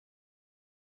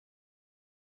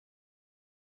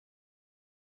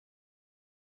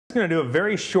I'm going to do a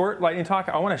very short lightning talk.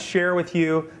 I want to share with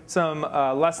you some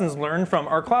lessons learned from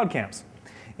our cloud camps.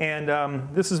 And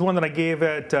this is one that I gave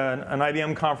at an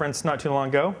IBM conference not too long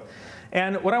ago.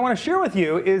 And what I want to share with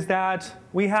you is that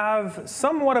we have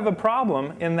somewhat of a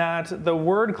problem in that the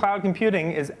word cloud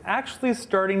computing is actually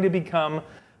starting to become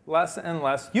less and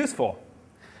less useful.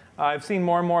 I've seen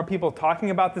more and more people talking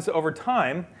about this over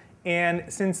time. And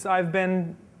since I've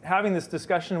been having this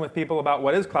discussion with people about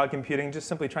what is cloud computing, just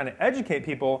simply trying to educate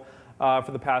people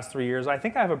for the past 3 years, I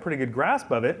think I have a pretty good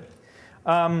grasp of it.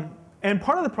 And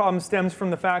part of the problem stems from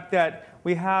the fact that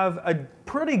we have a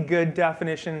pretty good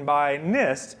definition by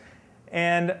NIST.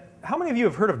 And how many of you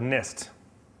have heard of NIST?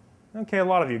 OK, a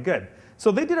lot of you. Good.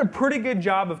 So they did a pretty good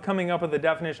job of coming up with the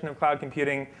definition of cloud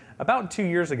computing about 2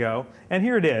 years ago. And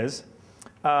here it is.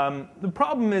 The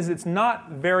problem is it's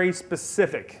not very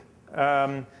specific.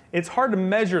 It's hard to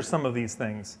measure some of these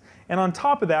things. And on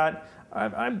top of that,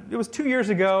 it was 2 years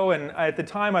ago, and at the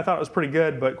time I thought it was pretty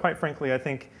good, but quite frankly I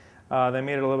think they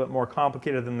made it a little bit more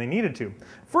complicated than they needed to.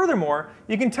 Furthermore,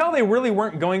 you can tell they really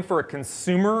weren't going for a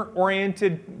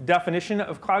consumer-oriented definition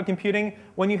of cloud computing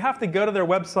when you have to go to their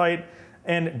website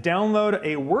and download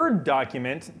a Word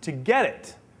document to get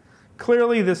it.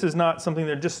 Clearly, this is not something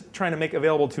they're just trying to make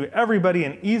available to everybody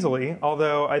and easily,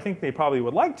 although I think they probably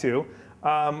would like to.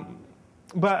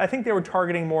 But I think they were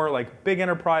targeting more like big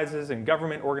enterprises and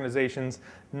government organizations,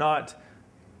 not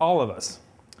all of us.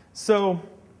 So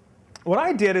what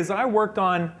I did is I worked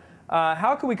on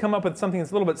how could we come up with something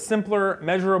that's a little bit simpler,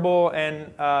 measurable,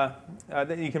 and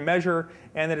that you can measure,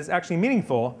 and that is actually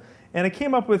meaningful. And I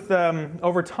came up with,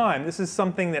 over time, this is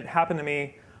something that happened to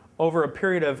me over a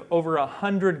period of over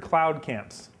 100 cloud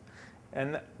camps.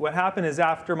 And what happened is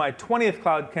after my 20th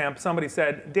cloud camp, somebody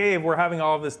said, Dave, we're having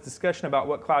all of this discussion about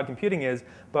what cloud computing is,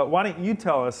 but why don't you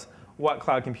tell us what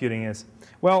cloud computing is?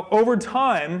 Well, over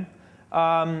time,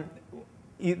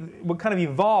 what kind of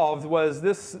evolved was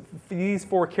these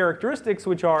 4 characteristics,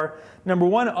 which are, number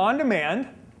 1, on demand.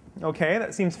 OK,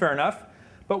 that seems fair enough.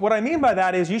 But what I mean by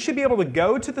that is you should be able to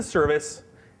go to the service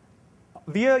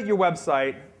via your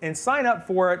website and sign up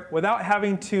for it without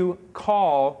having to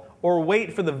call or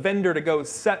wait for the vendor to go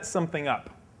set something up.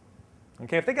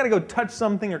 Okay, if they got to go touch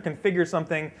something or configure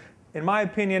something, in my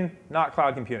opinion, not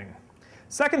cloud computing.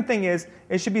 Second thing is,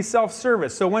 it should be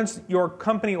self-service. So once your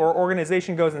company or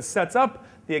organization goes and sets up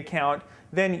the account,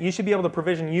 then you should be able to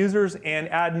provision users and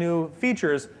add new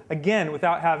features, again,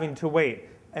 without having to wait.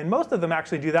 And most of them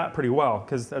actually do that pretty well,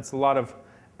 because that's a lot of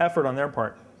effort on their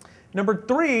part. Number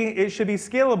 3, it should be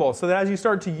scalable, so that as you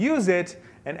start to use it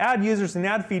and add users and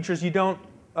add features, you don't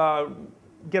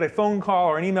get a phone call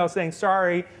or an email saying,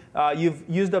 sorry, you've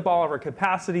used up all of our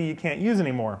capacity, you can't use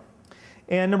anymore.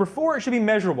 And number 4, it should be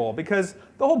measurable, because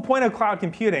the whole point of cloud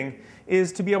computing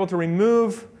is to be able to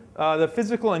remove the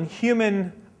physical and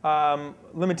human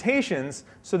limitations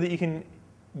so that you can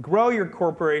grow your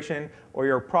corporation or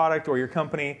your product or your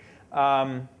company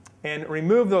and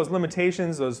remove those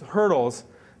limitations, those hurdles,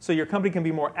 so your company can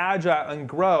be more agile and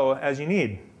grow as you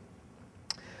need.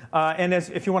 And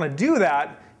if you want to do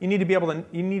that, you need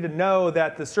to know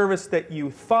that the service that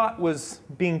you thought was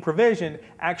being provisioned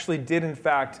actually did in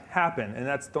fact happen. And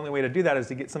that's the only way to do that, is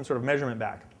to get some sort of measurement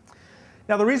back.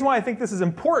 Now, the reason why I think this is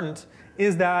important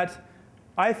is that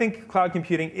I think cloud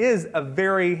computing is a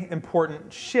very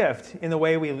important shift in the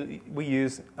way we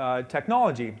use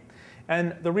technology.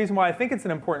 And the reason why I think it's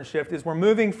an important shift is we're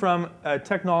moving from a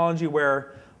technology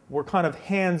where we're kind of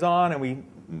hands-on and we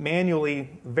manually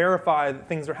verify that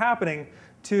things are happening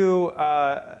to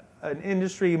an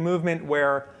industry movement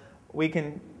where we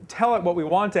can tell it what we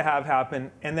want to have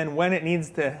happen, and then when it needs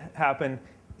to happen,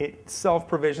 it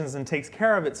self-provisions and takes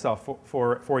care of itself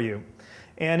for you.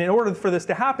 And in order for this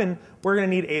to happen, we're going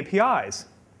to need APIs.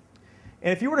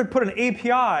 And if you were to put an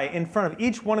API in front of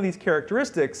each one of these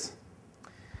characteristics,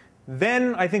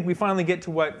 then I think we finally get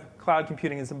to what cloud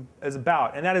computing is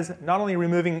about. And that is not only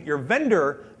removing your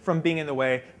vendor from being in the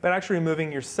way, but actually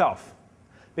removing yourself.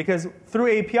 Because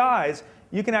through APIs,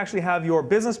 you can actually have your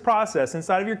business process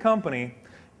inside of your company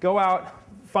go out,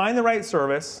 find the right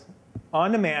service,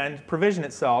 on demand, provision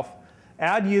itself,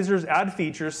 add users, add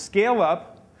features, scale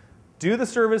up, do the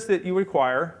service that you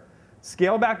require,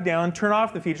 scale back down, turn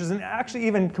off the features, and actually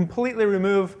even completely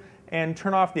remove and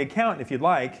turn off the account if you'd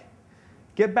like,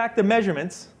 get back the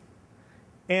measurements,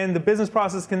 and the business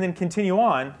process can then continue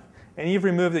on, and you've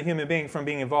removed the human being from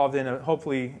being involved in a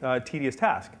hopefully tedious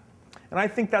task. And I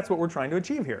think that's what we're trying to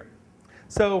achieve here.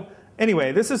 So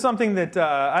anyway, this is something that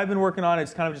I've been working on.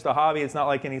 It's kind of just a hobby. It's not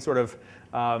like any sort of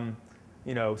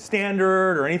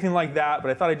standard or anything like that.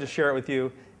 But I thought I'd just share it with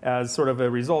you as sort of a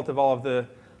result of all of the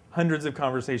hundreds of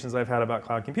conversations I've had about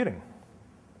cloud computing.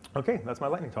 Okay, that's my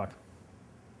lightning talk.